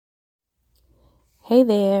Hey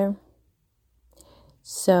there.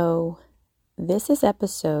 So, this is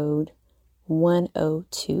episode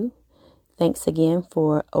 102. Thanks again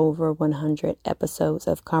for over 100 episodes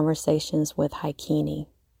of Conversations with Haikini.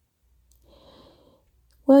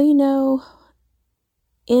 Well,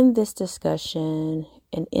 in this discussion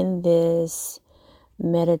and in this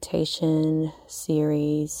meditation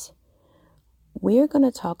series, we're going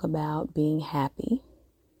to talk about being happy.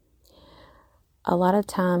 A lot of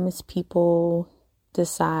times people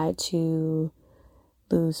decide to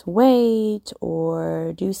lose weight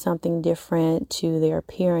or do something different to their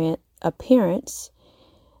appearance.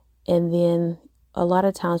 And then a lot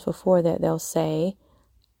of times before that, they'll say,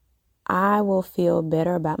 I will feel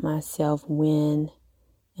better about myself when,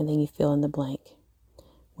 and then you fill in the blank.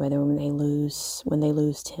 Whether when they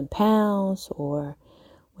lose 10 pounds or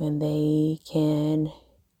when they can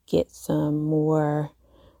get some more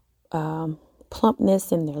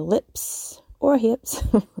plumpness in their lips or hips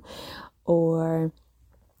or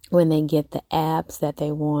when they get the abs that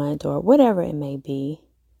they want or whatever it may be.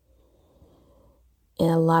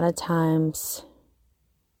 And a lot of times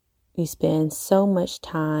you spend so much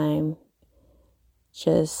time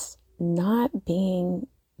just not being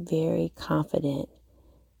very confident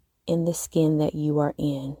in the skin that you are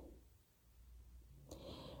in.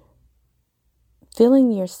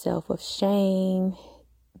 Filling yourself with shame,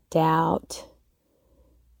 doubt,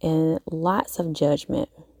 and lots of judgment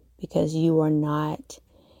because you are not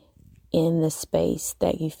in the space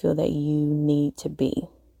that you feel that you need to be.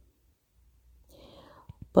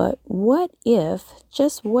 But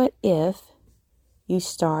just what if you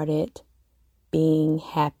started being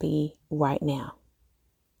happy right now?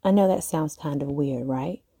 I know that sounds kind of weird,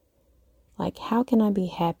 right? Like, how can I be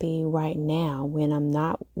happy right now when I'm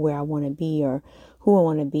not where I want to be or who I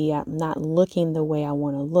want to be? I'm not looking the way I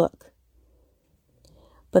want to look.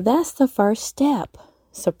 But that's the first step.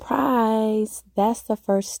 Surprise, that's the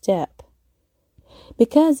first step.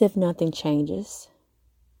 Because if nothing changes,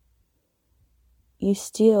 you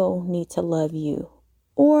still need to love you.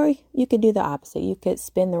 Or you could do the opposite. You could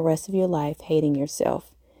spend the rest of your life hating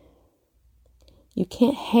yourself. You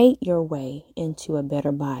can't hate your way into a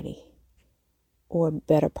better body or a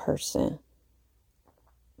better person.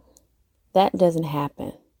 That doesn't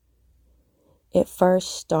happen. It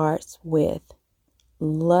first starts with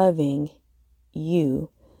loving you,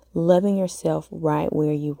 loving yourself right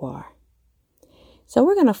where you are. So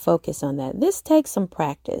we're going to focus on that. This takes some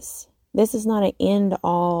practice. This is not an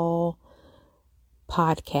end-all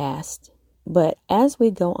podcast, but as we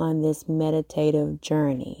go on this meditative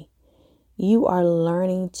journey, you are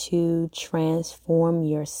learning to transform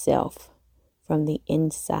yourself from the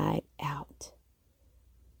inside out.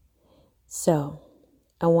 So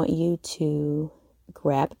I want you to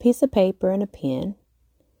grab a piece of paper and a pen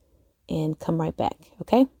and come right back,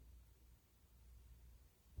 okay?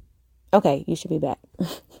 Okay, you should be back.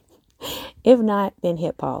 If not, then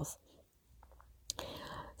hit pause.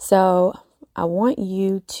 So I want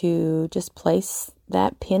you to just place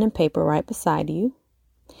that pen and paper right beside you.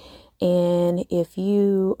 And if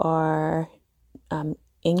you are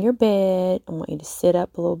in your bed, I want you to sit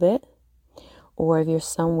up a little bit. Or if you're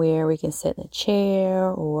somewhere where you can sit in a chair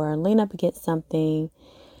or lean up against something.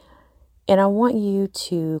 And I want you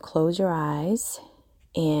to close your eyes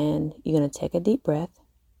and you're going to take a deep breath.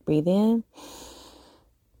 Breathe in,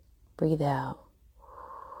 breathe out.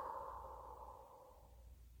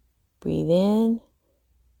 Breathe in,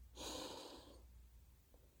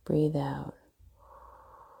 breathe out.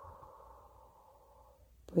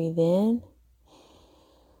 Breathe in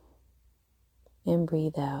and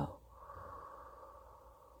breathe out.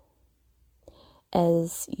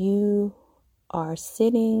 As you are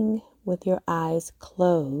sitting with your eyes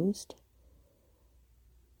closed,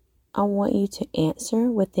 I want you to answer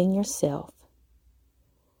within yourself,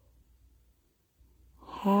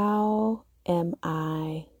 how am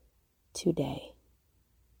I today?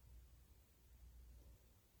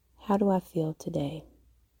 How do I feel today?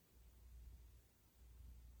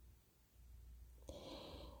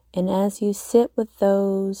 And as you sit with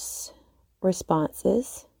those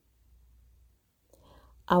responses,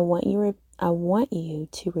 I want you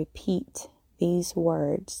to repeat these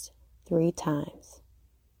words 3 times.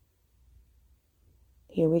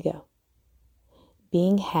 Here we go.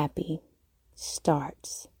 Being happy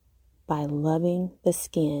starts by loving the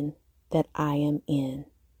skin that I am in.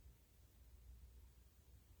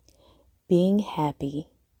 Being happy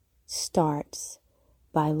starts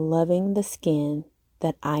by loving the skin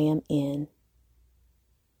that I am in.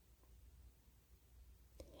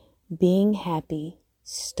 Being happy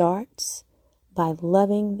starts by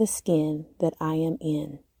loving the skin that I am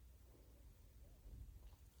in.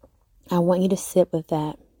 I want you to sit with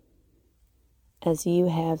that. As you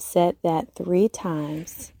have said that 3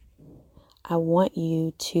 times, I want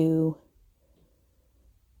you to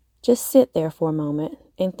just sit there for a moment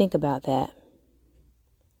and think about that.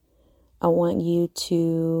 I want you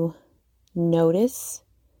to notice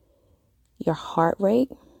your heart rate.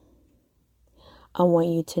 I want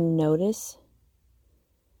you to notice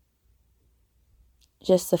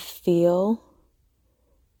just the feel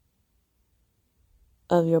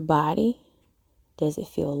of your body. Does it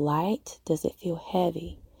feel light? Does it feel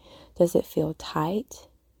heavy? Does it feel tight?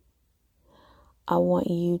 I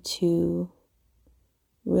want you to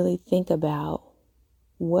really think about,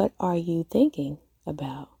 what are you thinking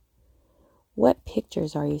about? What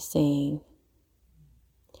pictures are you seeing?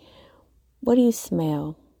 What do you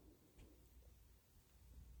smell?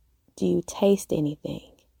 Do you taste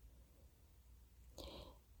anything?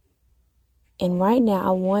 And right now,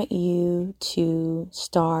 I want you to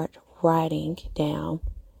start writing down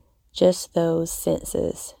just those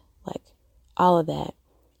senses, like all of that.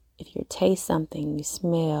 If you taste something, you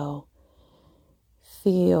smell,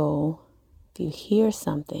 feel, if you hear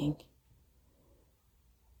something,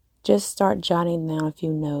 just start jotting down a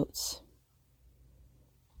few notes.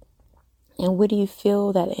 And what do you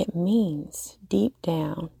feel that it means deep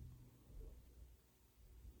down?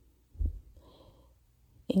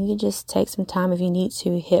 And you just take some time. If you need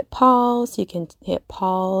to hit pause, you can hit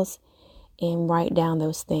pause and write down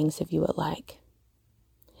those things if you would like.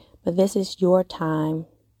 But this is your time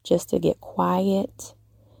just to get quiet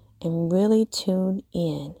and really tune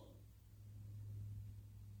in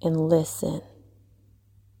and listen.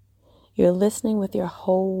 You're listening with your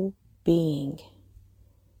whole being.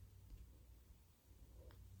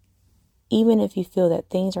 Even if you feel that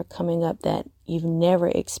things are coming up that you've never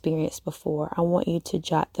experienced before, I want you to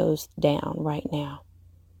jot those down right now.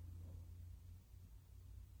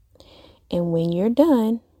 And when you're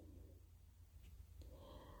done,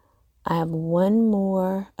 I have one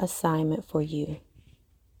more assignment for you.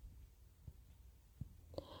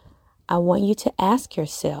 I want you to ask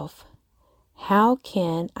yourself, how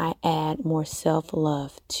can I add more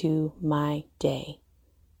self-love to my day?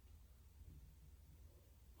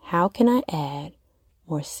 How can I add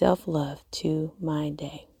more self-love to my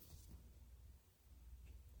day?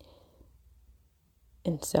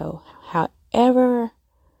 And so, however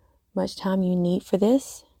much time you need for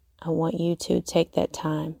this, I want you to take that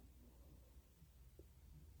time.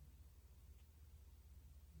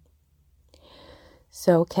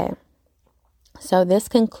 So this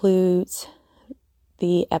concludes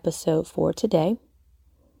the episode for today.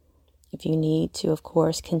 If you need to, of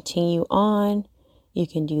course, continue on, you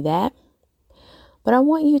can do that. But I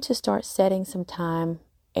want you to start setting some time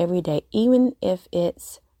every day, even if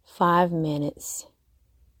it's 5 minutes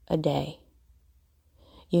a day.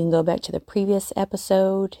 You can go back to the previous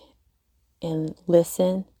episode and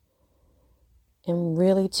listen and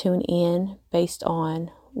really tune in based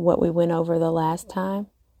on what we went over the last time.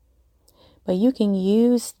 But you can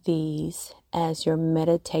use these as your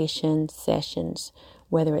meditation sessions,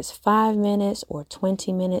 whether it's 5 minutes or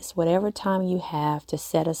 20 minutes, whatever time you have to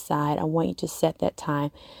set aside. I want you to set that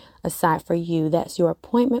time aside for you. That's your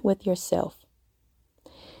appointment with yourself.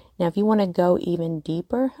 Now, if you want to go even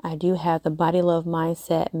deeper, I do have the Body Love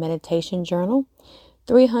Mindset Meditation Journal,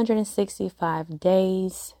 365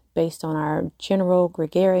 days based on our general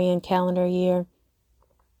Gregorian calendar year.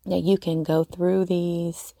 Now, you can go through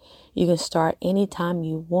these. You can start anytime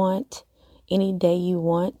you want, any day you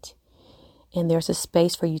want. And there's a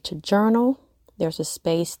space for you to journal. There's a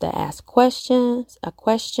space to ask questions, a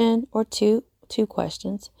question or two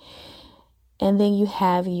questions. And then you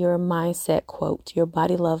have your mindset quote, your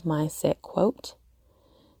Body Love Mindset quote.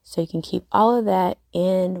 So you can keep all of that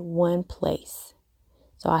in one place.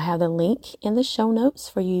 So I have the link in the show notes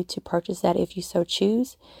for you to purchase that if you so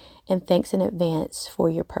choose. And thanks in advance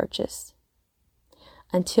for your purchase.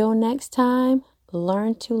 Until next time,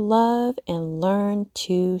 learn to love and learn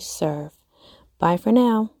to serve. Bye for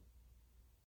now.